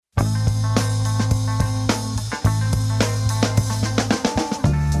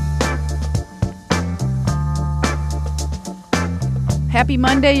Happy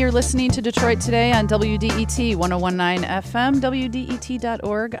Monday. You're listening to Detroit Today on WDET 1019 FM,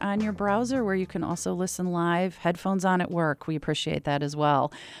 WDET.org on your browser, where you can also listen live, headphones on at work. We appreciate that as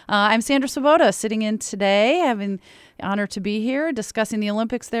well. I'm Sandra Svoboda, sitting in today, having the honor to be here, discussing the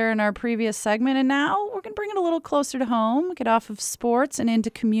Olympics there in our previous segment. And now we're going to bring it a little closer to home, get off of sports and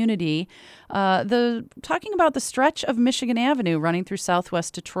into community. Talking about the stretch of Michigan Avenue running through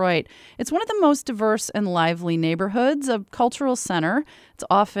southwest Detroit. It's one of the most diverse and lively neighborhoods, a cultural center. It's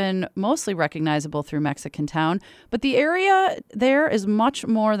often mostly recognizable through Mexican Town, but the area there is much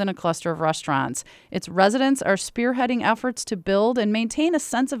more than a cluster of restaurants. Its residents are spearheading efforts to build and maintain a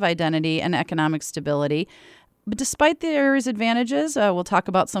sense of identity and economic stability. But despite the area's advantages, we'll talk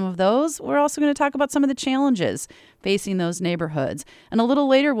about some of those. We're also going to talk about some of the challenges facing those neighborhoods. And a little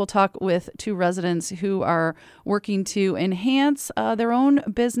later, we'll talk with two residents who are working to enhance their own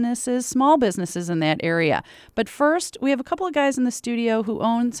businesses, small businesses in that area. But first, we have a couple of guys in the studio who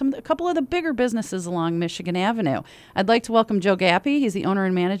own a couple of the bigger businesses along Michigan Avenue. I'd like to welcome Joe Gappy. He's the owner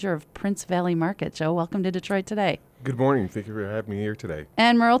and manager of Prince Valley Market. Joe, welcome to Detroit Today. Good morning. Thank you for having me here today.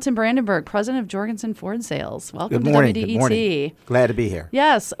 And Merleton Brandenburg, president of Jorgensen Ford Sales. Welcome Good morning. to WDET. Good morning. Glad to be here.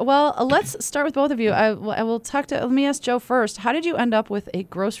 Yes. Well, let's start with both of you. Let me ask Joe first. How did you end up with a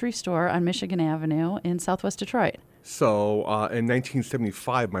grocery store on Michigan Avenue in southwest Detroit? So in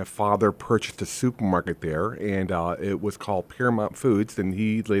 1975, my father purchased a supermarket there, and it was called Paramount Foods. And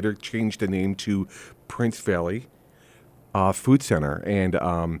he later changed the name to Prince Valley Food Center.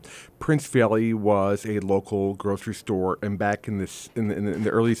 And Prince Valley was a local grocery store, and back in the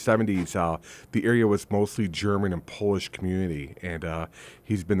early 70s, the area was mostly German and Polish community, and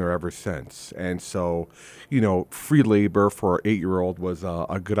he's been there ever since. And so, free labor for an 8-year-old was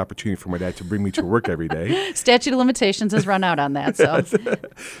a good opportunity for my dad to bring me to work every day. Statute of limitations has run out on that. So,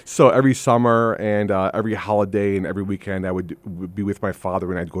 so every summer and every holiday and every weekend, I would be with my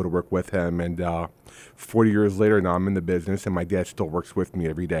father, and I'd go to work with him. And 40 years later, now I'm in the business, and my dad still works with me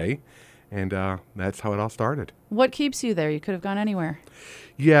every day. And that's how it all started. What keeps you there? You could have gone anywhere.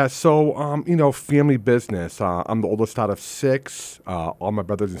 Yeah, so, family business. I'm the oldest out of 6. All my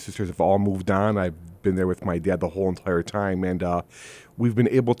brothers and sisters have all moved on. I've been there with my dad the whole entire time. And we've been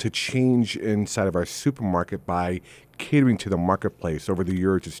able to change inside of our supermarket by catering to the marketplace. Over the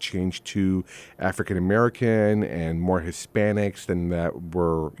years, it's changed to African American and more Hispanics than that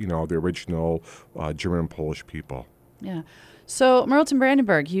were, the original German and Polish people. Yeah. So, Merleton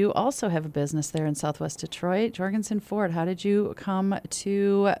Brandenburg, you also have a business there in southwest Detroit, Jorgensen Ford. How did you come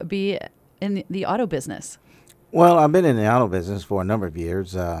to be in the auto business? Well, I've been in the auto business for a number of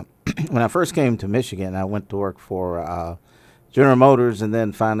years. When I first came to Michigan, I went to work for General Motors, and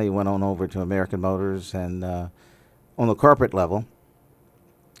then finally went on over to American Motors and on the corporate level.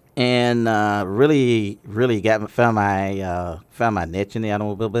 And really found my niche in the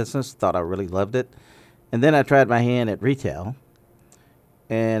automobile business. Thought I really loved it. And then I tried my hand at retail,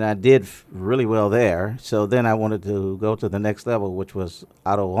 and I did really well there. So then I wanted to go to the next level, which was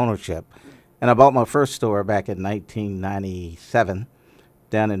auto ownership. And I bought my first store back in 1997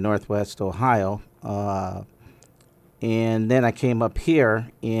 down in Northwest Ohio. And then I came up here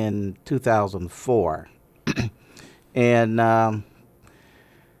in 2004. And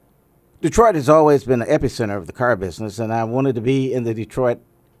Detroit has always been the epicenter of the car business, and I wanted to be in the Detroit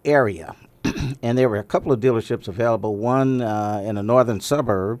area. And there were a couple of dealerships available, one in a northern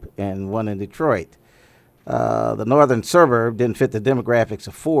suburb and one in Detroit. The northern suburb didn't fit the demographics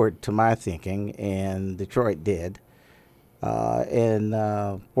of Ford, to my thinking, and Detroit did. And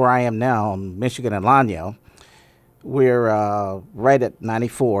where I am now, in Michigan and Lanyo, we're right at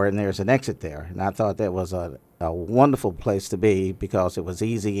 94, and there's an exit there. And I thought that was a wonderful place to be because it was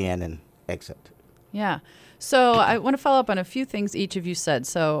easy in and exit. Yeah. So I want to follow up on a few things each of you said.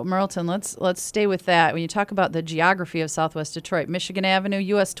 So Merleton, let's stay with that. When you talk about the geography of southwest Detroit, Michigan Avenue,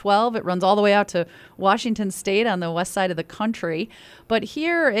 US 12, it runs all the way out to Washington State on the west side of the country. But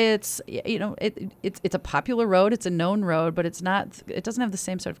here it's a popular road, it's a known road, but it doesn't have the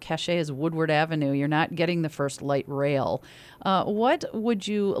same sort of cachet as Woodward Avenue. You're not getting the first light rail. What would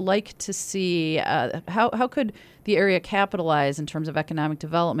you like to see? How could the area capitalize in terms of economic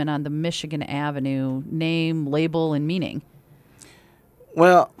development on the Michigan Avenue name, label, and meaning?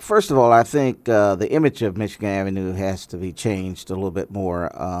 Well, first of all, I think the image of Michigan Avenue has to be changed a little bit more.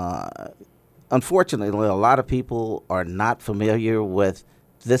 Unfortunately, a lot of people are not familiar with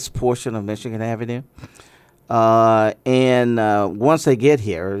this portion of Michigan Avenue. And once they get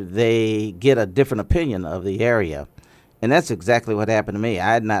here, they get a different opinion of the area. And that's exactly what happened to me.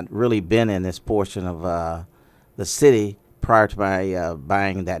 I had not really been in this portion of the city prior to my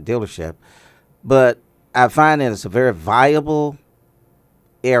buying that dealership. But I find that it's a very viable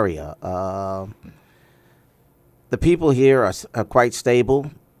area. The people here are quite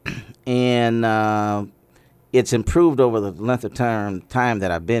stable, and it's improved over the length of time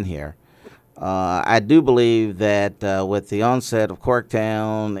that I've been here. I do believe that with the onset of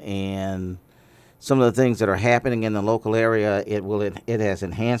Corktown and some of the things that are happening in the local area, it has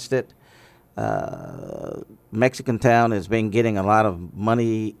enhanced it. Mexican Town has been getting a lot of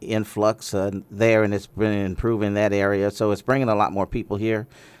money influx there, and it's been improving that area. So it's bringing a lot more people here.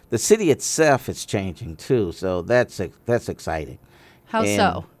 The city itself is changing too, so that's exciting. How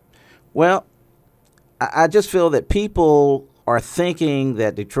so? Well, I just feel that people are thinking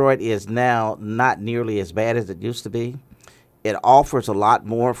that Detroit is now not nearly as bad as it used to be. It offers a lot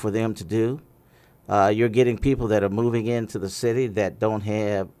more for them to do. You're getting people that are moving into the city that don't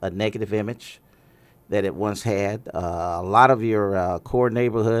have a negative image that it once had. A lot of your core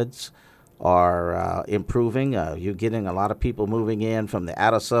neighborhoods are improving. You're getting a lot of people moving in from the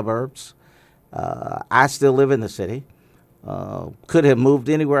outer suburbs. I still live in the city. Could have moved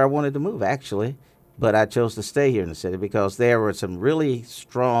anywhere I wanted to move, actually, but I chose to stay here in the city because there were some really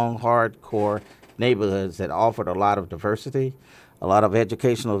strong, hardcore neighborhoods that offered a lot of diversity, a lot of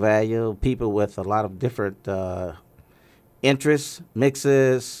educational value, people with a lot of different interests,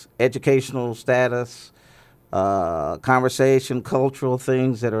 mixes, educational status, conversation, cultural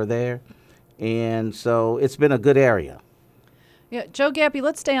things that are there. And so it's been a good area. Yeah, Joe Gappy,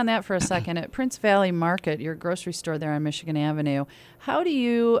 let's stay on that for a second. At Prince Valley Market, your grocery store there on Michigan Avenue, how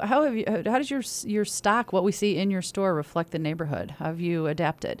does your stock, what we see in your store, reflect the neighborhood? How have you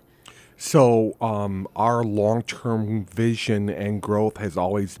adapted? So our long-term vision and growth has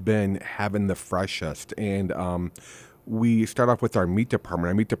always been having the freshest. And we start off with our meat department.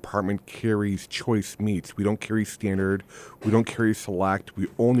 Our meat department carries choice meats. We don't carry standard. We don't carry select. We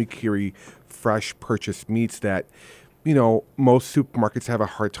only carry fresh purchased meats that, most supermarkets have a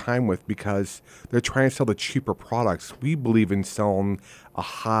hard time with because they're trying to sell the cheaper products. We believe in selling a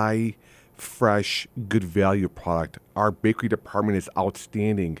high, fresh, good value product. Our bakery department is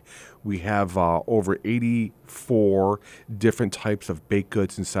outstanding. We have over 84 different types of baked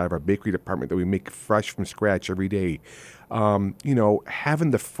goods inside of our bakery department that we make fresh from scratch every day. Having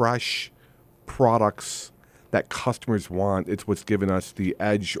the fresh products that customers want, it's what's given us the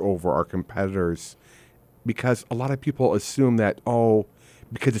edge over our competitors. Because a lot of people assume that,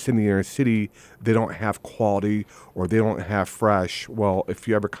 because it's in the inner city, they don't have quality or they don't have fresh. Well, if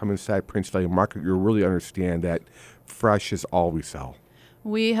you ever come inside Prince Valley Market, you'll really understand that fresh is all we sell.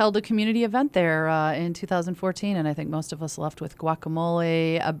 We held a community event there in 2014, and I think most of us left with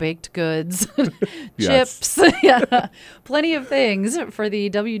guacamole, baked goods, chips, yeah, plenty of things for the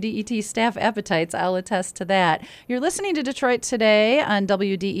WDET staff appetites. I'll attest to that. You're listening to Detroit Today on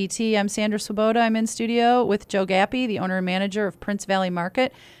WDET. I'm Sandra Swoboda. I'm in studio with Joe Gappy, the owner and manager of Prince Valley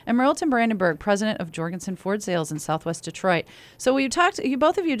Market, and Marlton Brandenburg, president of Jorgensen Ford Sales in Southwest Detroit. So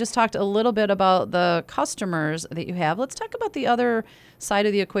both of you just talked a little bit about the customers that you have. Let's talk about the other side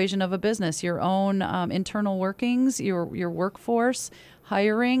of the equation of a business, your own internal workings, your workforce,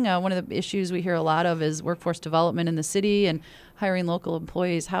 hiring. One of the issues we hear a lot of is workforce development in the city and hiring local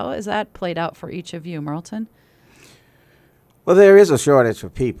employees. How has that played out for each of you, Marlton? Well, there is a shortage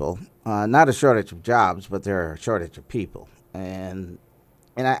of people, not a shortage of jobs, but there are a shortage of people. And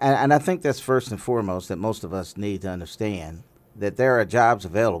I think that's first and foremost that most of us need to understand that there are jobs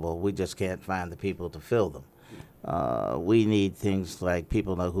available. We just can't find the people to fill them. We need things like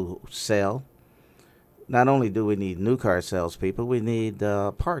people who sell. Not only do we need new car salespeople, we need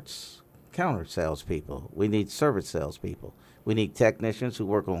parts counter salespeople. We need service salespeople. We need technicians who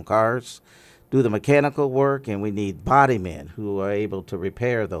work on cars, do the mechanical work, and we need body men who are able to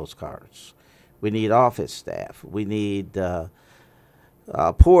repair those cars. We need office staff. We need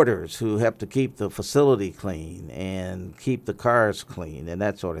porters who have to keep the facility clean and keep the cars clean and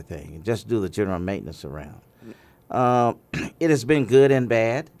that sort of thing, and just do the general maintenance around. It has been good and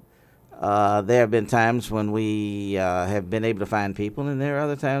bad. There have been times when we have been able to find people, and there are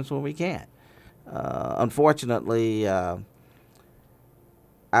other times when we can't. Unfortunately, I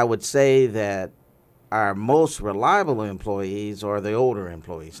would say that our most reliable employees are the older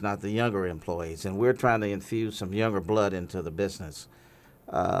employees, not the younger employees, and we're trying to infuse some younger blood into the business.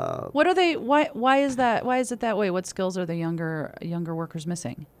 What are they? Why is that? Why is it that way? What skills are the younger workers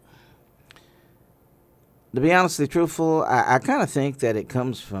missing? To be honestly truthful, I kind of think that it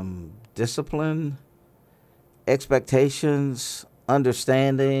comes from discipline, expectations,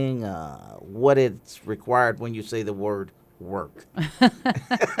 understanding what it's required when you say the word work.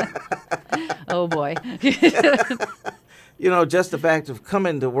 Oh, boy. Just the fact of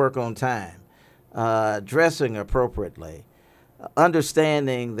coming to work on time, dressing appropriately,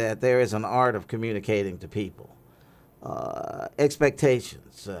 understanding that there is an art of communicating to people,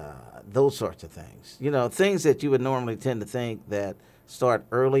 expectations, those sorts of things. You know, things that you would normally tend to think that start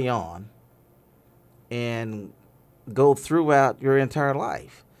early on and go throughout your entire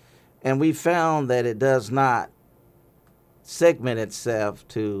life. And we found that it does not segment itself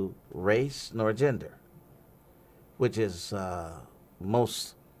to race nor gender, which is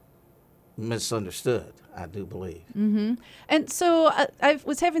most misunderstood, I do believe. Mm-hmm. And so I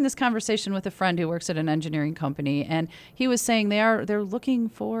was having this conversation with a friend who works at an engineering company, and he was saying they're looking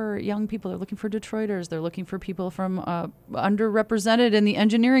for young people. They're looking for Detroiters. They're looking for people from underrepresented in the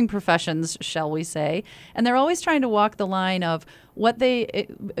engineering professions, shall we say. And they're always trying to walk the line of what they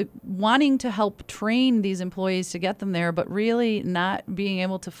wanting to help train these employees to get them there, but really not being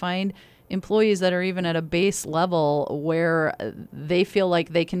able to find employees that are even at a base level where they feel like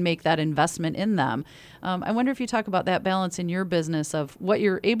they can make that investment in them. I wonder if you talk about that balance in your business of what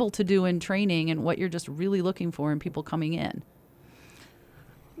you're able to do in training and what you're just really looking for in people coming in.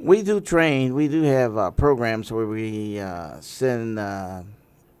 We do train. We do have programs where we send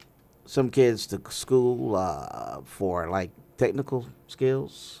some kids to school for like technical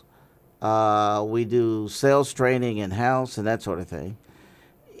skills. We do sales training in-house and that sort of thing.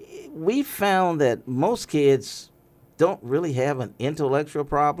 We found that most kids don't really have an intellectual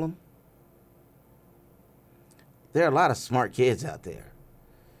problem. There are a lot of smart kids out there.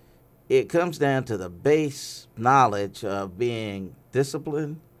 It comes down to the base knowledge of being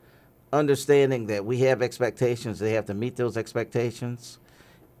disciplined, understanding that we have expectations, they have to meet those expectations,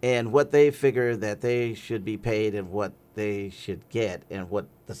 and what they figure that they should be paid and what they should get and what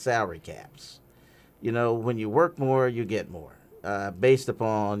the salary caps. You know, when you work more, you get more. Based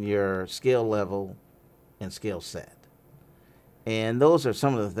upon your skill level and skill set. And those are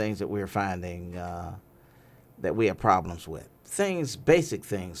some of the things that we're finding that we have problems with. Things, basic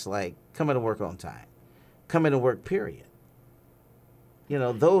things like coming to work on time, coming to work, period. You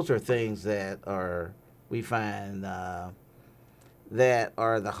know, those are things that we find that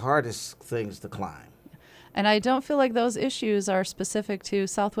are the hardest things to climb. And I don't feel like those issues are specific to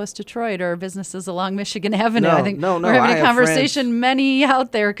Southwest Detroit or businesses along Michigan Avenue. No, I think no. we're having a conversation many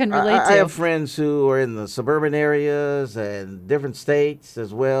out there can relate to. I have friends who are in the suburban areas and different states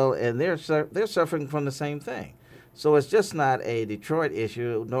as well, and they're suffering from the same thing. So it's just not a Detroit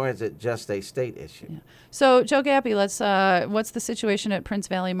issue, nor is it just a state issue. Yeah. So, Joe Gappy, what's the situation at Prince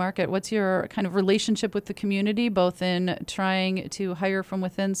Valley Market? What's your kind of relationship with the community, both in trying to hire from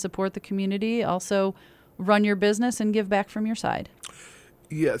within, support the community, also run your business and give back from your side?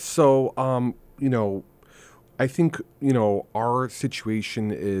 Yeah, so, I think, our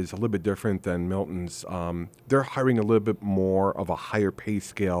situation is a little bit different than Milton's. They're hiring a little bit more of a higher pay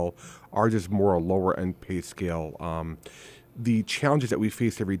scale. Ours is more a lower end pay scale. The challenges that we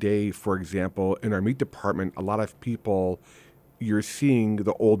face every day, for example, in our meat department, a lot of people, you're seeing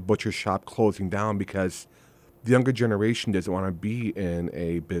the old butcher shop closing down because the younger generation doesn't want to be in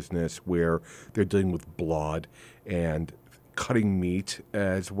a business where they're dealing with blood and cutting meat,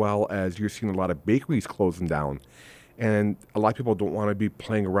 as well as you're seeing a lot of bakeries closing down. And a lot of people don't want to be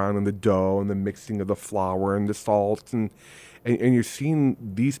playing around in the dough and the mixing of the flour and the salt. And you're seeing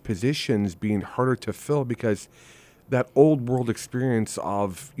these positions being harder to fill because that old world experience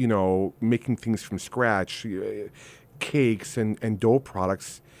of, making things from scratch, cakes and dough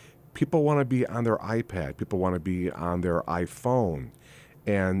products, people want to be on their iPad. People want to be on their iPhone.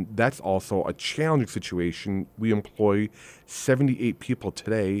 And that's also a challenging situation. We employ 78 people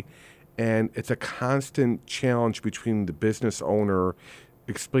today, and it's a constant challenge between the business owner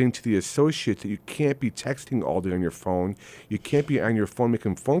explaining to the associates that you can't be texting all day on your phone. You can't be on your phone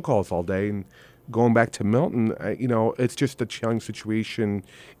making phone calls all day. And going back to Milton, it's just a challenging situation,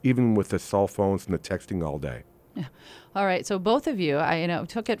 even with the cell phones and the texting all day. Yeah. All right. So both of you, I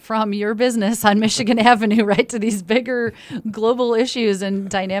took it from your business on Michigan Avenue right to these bigger global issues and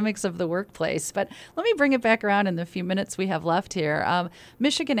dynamics of the workplace. But let me bring it back around in the few minutes we have left here.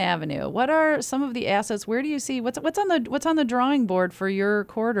 Michigan Avenue. What are some of the assets? Where do you see what's on the drawing board for your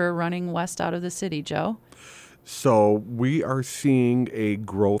corridor running west out of the city, Joe? So we are seeing a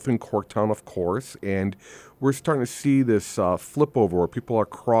growth in Corktown, of course, and we're starting to see this flip over where people are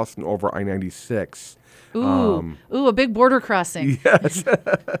crossing over I-96. A big border crossing. Yes.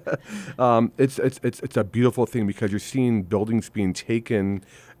 It's a beautiful thing because you're seeing buildings being taken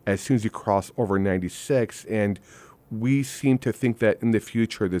as soon as you cross over 96, and we seem to think that in the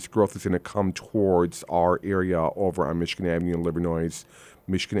future this growth is going to come towards our area over on Michigan Avenue in Livernois,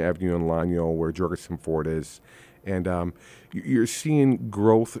 Michigan Avenue in Lanyo, where Jorgensen Ford is. And you're seeing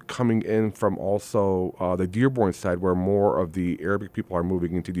growth coming in from also the Dearborn side, where more of the Arabic people are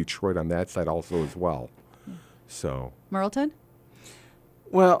moving into Detroit on that side also as well. So, Merleton?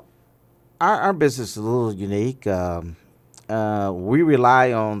 Well, our business is a little unique. We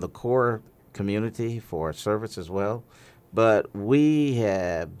rely on the core community for service as well, but we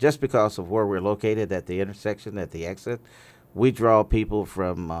have, just because of where we're located at the intersection, at the exit, we draw people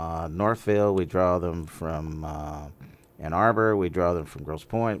from Northfield, we draw them from Ann Arbor, we draw them from Grosse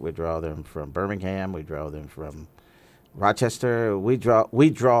Pointe, we draw them from Birmingham, we draw them from Rochester. We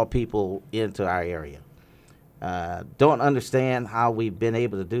draw people into our area. Don't understand how we've been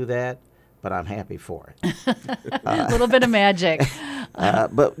able to do that, but I'm happy for it. A little bit of magic.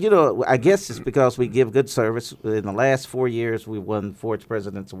 But, I guess it's because we give good service. In the last 4 years, we won Ford's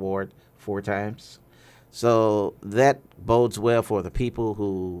President's Award 4 times. So that bodes well for the people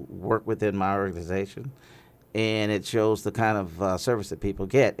who work within my organization, and it shows the kind of service that people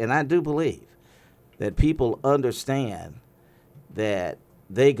get. And I do believe that people understand that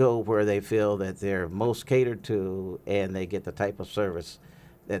they go where they feel that they're most catered to, and they get the type of service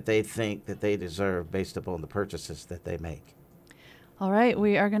that they think that they deserve based upon the purchases that they make. All right,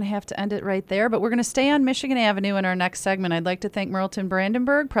 we are going to have to end it right there, but we're going to stay on Michigan Avenue in our next segment. I'd like to thank Merleton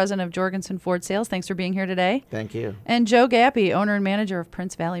Brandenburg, president of Jorgensen Ford Sales. Thanks for being here today. Thank you. And Joe Gappy, owner and manager of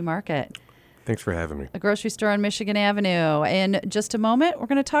Prince Valley Market. Thanks for having me. A grocery store on Michigan Avenue. In just a moment, we're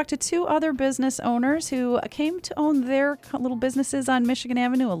going to talk to 2 other business owners who came to own their little businesses on Michigan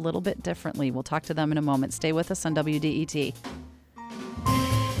Avenue a little bit differently. We'll talk to them in a moment. Stay with us on WDET.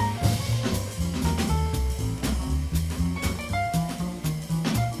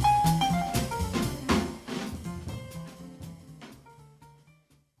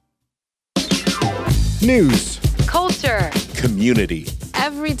 News, culture, community.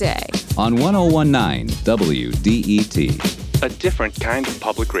 every day. On 1019 WDET. A different kind of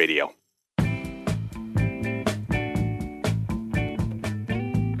public radio.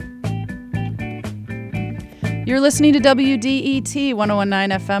 You're listening to WDET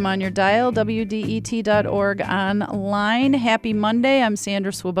 1019 FM on your dial, WDET.org online. Happy Monday. I'm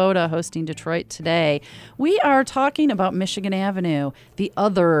Sandra Swoboda, hosting Detroit Today. We are talking about Michigan Avenue, the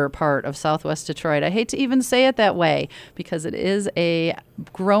other part of Southwest Detroit. I hate to even say it that way because it is a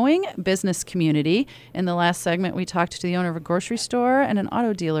growing business community. In the last segment, we talked to the owner of a grocery store and an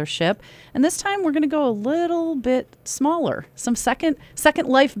auto dealership. And this time, we're going to go a little bit smaller. Some second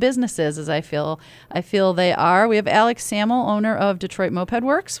life businesses, as I feel they are. We have Alex Samuel, owner of Detroit Moped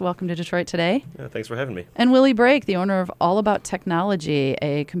Works. Welcome to Detroit Today. Yeah, thanks for having me. And Willie Brake, the owner of All About Technology,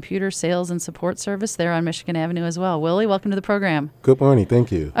 a computer sales and support service there on Michigan Avenue as well. Willie, welcome to the program. Good morning.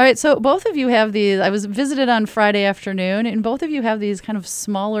 Thank you. All right, so both of you have these. I was visited on Friday afternoon, and both of you have these kind of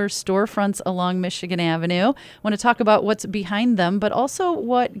smaller storefronts along Michigan Avenue. I want to talk about what's behind them, but also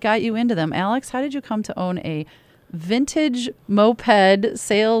what got you into them. Alex, how did you come to own a vintage moped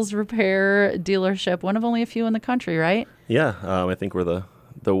sales repair dealership, one of only a few in the country, right? Yeah, I think we're the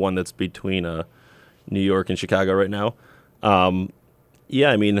one that's between New York and Chicago right now.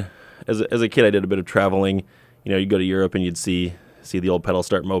 Yeah, I mean, as a kid, I did a bit of traveling. You know, you'd go to Europe and you'd see the old pedal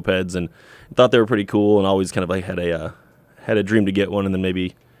start mopeds, and thought they were pretty cool, and always kind of like had a dream to get one. And then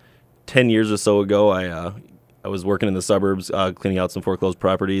maybe 10 years or so ago, I was working in the suburbs, cleaning out some foreclosed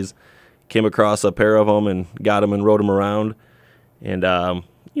properties. Came across a pair of them and got them and rode them around, and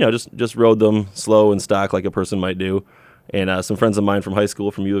just rode them slow and stock like a person might do. And some friends of mine from high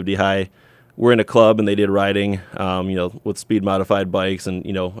school, from U of D High, were in a club and they did riding, with speed modified bikes and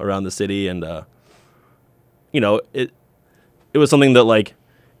around the city. And it was something that like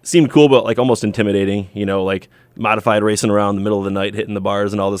seemed cool, but like almost intimidating. Like modified racing around the middle of the night, hitting the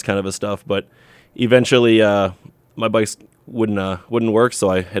bars and all this kind of a stuff. But eventually, my bikes wouldn't work, so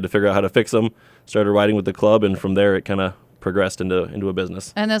I had to figure out how to fix them. Started riding with the club, and from there it kind of progressed into a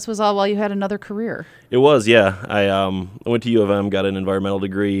business. And this was all while you had another career. It was, yeah. I went to U of M, got an environmental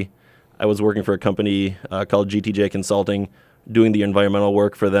degree. I was working for a company called GTJ Consulting, doing the environmental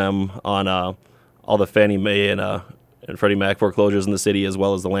work for them on all the Fannie Mae and Freddie Mac foreclosures in the city, as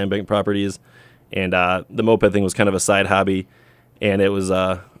well as the land bank properties. And the moped thing was kind of a side hobby, and it was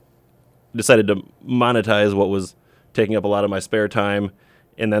decided to monetize what was taking up a lot of my spare time,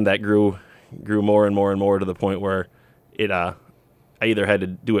 and then that grew more and more and more to the point where I either had to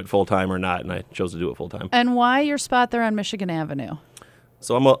do it full time or not, and I chose to do it full time. And why your spot there on Michigan Avenue?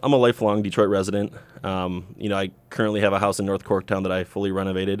 So I'm a lifelong Detroit resident. I currently have a house in North Corktown that I fully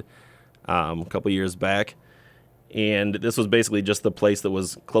renovated a couple years back, and this was basically just the place that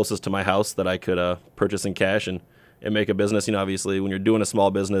was closest to my house that I could purchase in cash and make a business. Obviously when you're doing a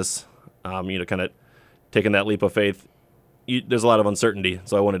small business, kind of taking that leap of faith, there's a lot of uncertainty.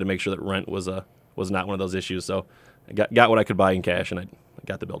 So I wanted to make sure that rent was not one of those issues. So I got what I could buy in cash, and I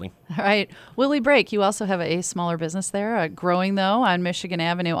got the building. All right. Willie Brake, you also have a smaller business there, growing, though, on Michigan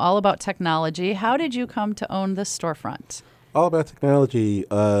Avenue, all about technology. How did you come to own this storefront? All About Technology,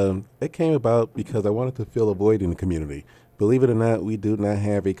 it came about because I wanted to fill a void in the community. Believe it or not, we do not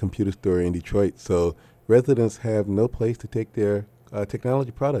have a computer store in Detroit, so residents have no place to take their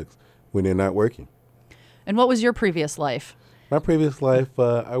technology products when they're not working. And what was your previous life? My previous life,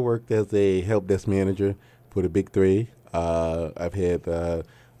 I worked as a help desk manager for the Big Three. I've had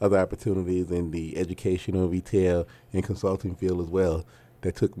other opportunities in the educational, retail, and consulting field as well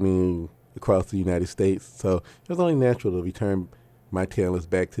that took me across the United States. So it was only natural to return my talents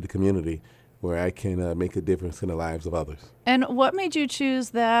back to the community where I can make a difference in the lives of others. And what made you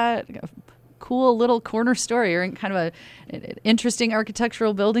choose that cool little corner store? You're in kind of an interesting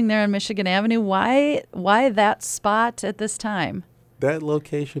architectural building there on Michigan Avenue. Why that spot at this time? That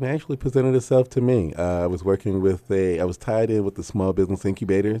location actually presented itself to me. I was tied in with the small business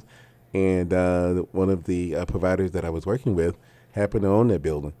incubators, and one of the providers that I was working with happened to own that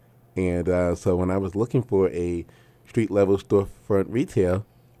building. And so when I was looking for a street-level storefront retail,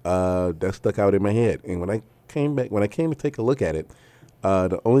 that stuck out in my head. And when I came to take a look at it,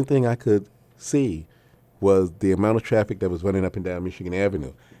 the only thing I could see was the amount of traffic that was running up and down Michigan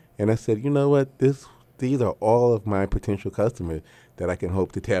Avenue. And I said, you know what, these are all of my potential customers that I can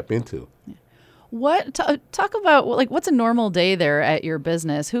hope to tap into. Talk about what's a normal day there at your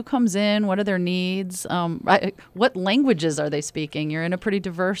business? Who comes in? What are their needs? What languages are they speaking? You're in a pretty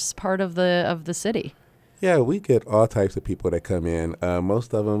diverse part of the city. Yeah, we get all types of people that come in.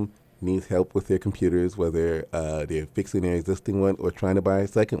 Most of them need help with their computers, whether they're fixing their existing one or trying to buy a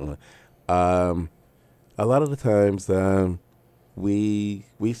second one. A lot of the times, we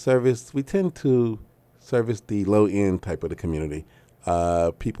tend to service the low end type of the community,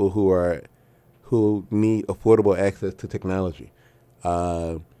 people who need affordable access to technology.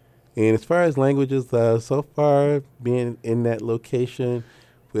 And as far as languages, so far being in that location,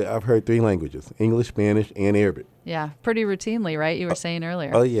 I've heard 3 languages: English, Spanish, and Arabic. Yeah, pretty routinely, right? You were saying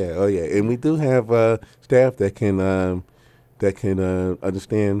earlier. Oh yeah, and we do have staff that can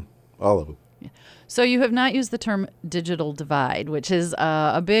understand all of them. So you have not used the term digital divide, which is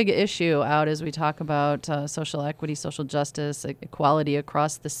a big issue out as we talk about social equity, social justice, equality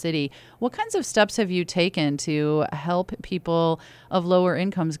across the city. What kinds of steps have you taken to help people of lower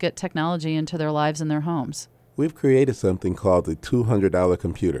incomes get technology into their lives and their homes? We've created something called the $200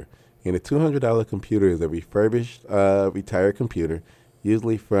 computer. And a $200 computer is a refurbished, retired computer,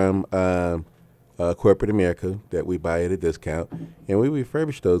 usually from corporate America that we buy at a discount. And we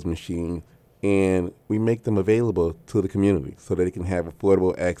refurbish those machines and we make them available to the community so that they can have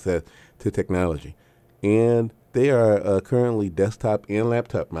affordable access to technology. And they are currently desktop and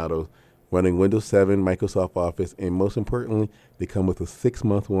laptop models running Windows 7, Microsoft Office, and most importantly, they come with a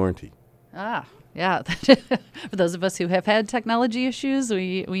 6-month warranty. Yeah. For those of us who have had technology issues,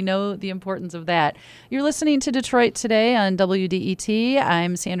 we know the importance of that. You're listening to Detroit Today on WDET.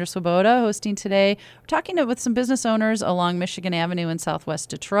 I'm Sandra Swoboda, hosting today. We're talking with some business owners along Michigan Avenue in Southwest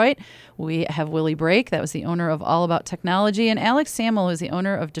Detroit. We have Willie Brake, that was the owner of All About Technology, and Alex Samuel, who's the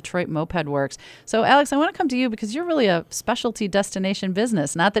owner of Detroit Moped Works. So, Alex, I want to come to you because you're really a specialty destination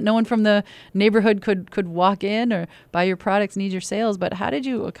business. Not that no one from the neighborhood could walk in or buy your products, need your sales, but how did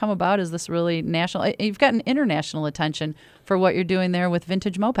you come about as this really national? You've gotten international attention for what you're doing there with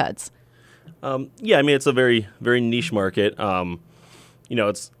vintage mopeds. Yeah, I mean, it's a very, very niche market.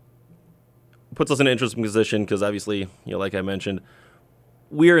 It's puts us in an interesting position because obviously, like I mentioned,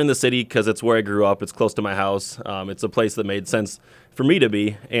 we're in the city because it's where I grew up. It's close to my house. It's a place that made sense for me to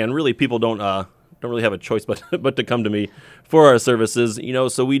be, and really, people don't really have a choice but to come to me for our services.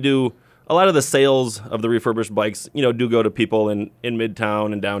 So we do. A lot of the sales of the refurbished bikes, do go to people in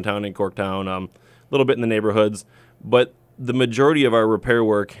Midtown and downtown and Corktown, a little bit in the neighborhoods. But the majority of our repair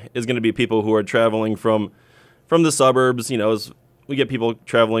work is going to be people who are traveling from the suburbs. As we get people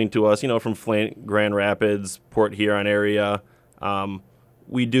traveling to us, from Flint, Grand Rapids, Port Huron area.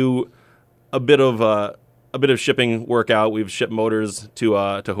 We do a bit of shipping work out. We've shipped motors to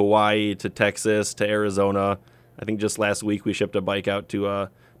Hawaii, to Texas, to Arizona. I think just last week we shipped a bike out to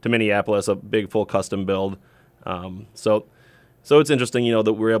Minneapolis, a big full custom build. So it's interesting,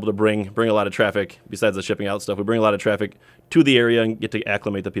 that we're able to bring a lot of traffic besides the shipping out stuff. We bring a lot of traffic to the area and get to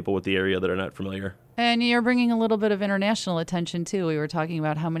acclimate the people with the area that are not familiar. And you're bringing a little bit of international attention too. We were talking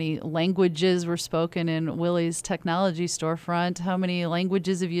about how many languages were spoken in Willie's technology storefront. How many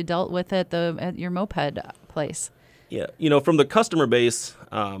languages have you dealt with at your moped place? Yeah, from the customer base,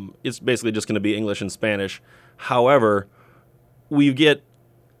 it's basically just going to be English and Spanish. However, we get,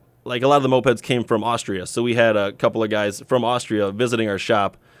 like, a lot of the mopeds came from Austria. So we had a couple of guys from Austria visiting our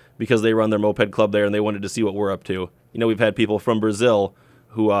shop because they run their moped club there and they wanted to see what we're up to. We've had people from Brazil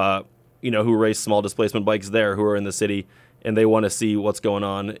who, who race small displacement bikes there who are in the city, and they want to see what's going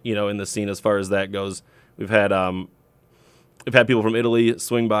on, in the scene as far as that goes. We've had people from Italy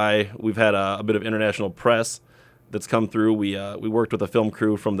swing by. We've had a bit of international press that's come through. We worked with a film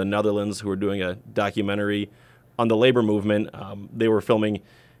crew from the Netherlands who were doing a documentary on the labor movement. They were filming,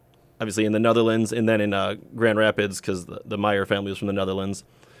 obviously, in the Netherlands and then in Grand Rapids because the Meyer family was from the Netherlands.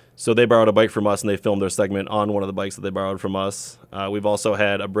 So they borrowed a bike from us and they filmed their segment on one of the bikes that they borrowed from us. We've also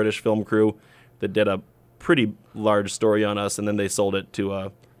had a British film crew that did a pretty large story on us, and then they sold it to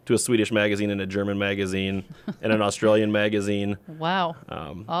a Swedish magazine and a German magazine and an Australian magazine. Wow.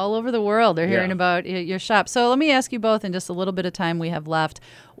 All over the world they're hearing about your shop. So let me ask you both in just a little bit of time we have left.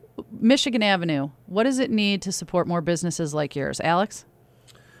 Michigan Avenue, what does it need to support more businesses like yours? Alex?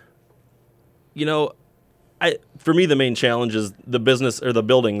 For me, the main challenge is the business or the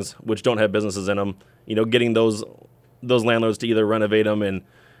buildings which don't have businesses in them, getting those landlords to either renovate them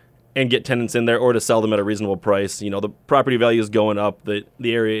and get tenants in there or to sell them at a reasonable price. The property value is going up. The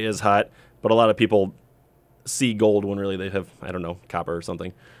area is hot, but a lot of people see gold when really they have, I don't know, copper or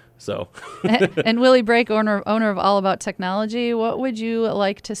something. So. And Willie Brake, owner of All About Technology, what would you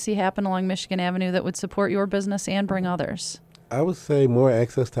like to see happen along Michigan Avenue that would support your business and bring others? I would say more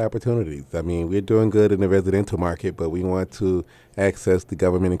access to opportunities. I mean, we're doing good in the residential market, but we want to access the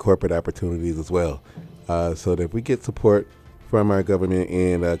government and corporate opportunities as well. So that if we get support from our government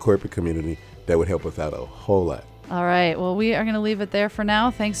and corporate community, that would help us out a whole lot. All right. Well, we are going to leave it there for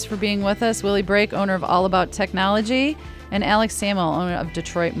now. Thanks for being with us. Willie Brake, owner of All About Technology, and Alex Samuel, owner of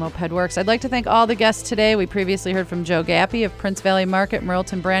Detroit Moped Works. I'd like to thank all the guests today. We previously heard from Joe Gappy of Prince Valley Market,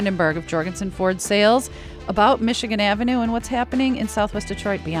 Merleton Brandenburg of Jorgensen Ford Sales, about Michigan Avenue and what's happening in Southwest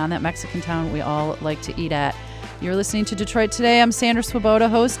Detroit beyond that Mexican town we all like to eat at. You're listening to Detroit Today. I'm Sandra Swoboda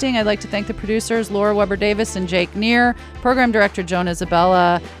hosting. I'd like to thank the producers, Laura Weber-Davis and Jake Neer, Program Director Joan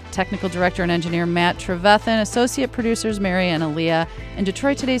Isabella, Technical Director and Engineer Matt Trevethan, Associate Producers Mary and Aaliyah, and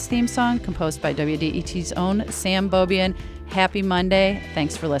Detroit Today's theme song composed by WDET's own Sam Bobian. Happy Monday.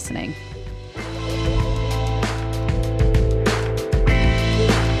 Thanks for listening.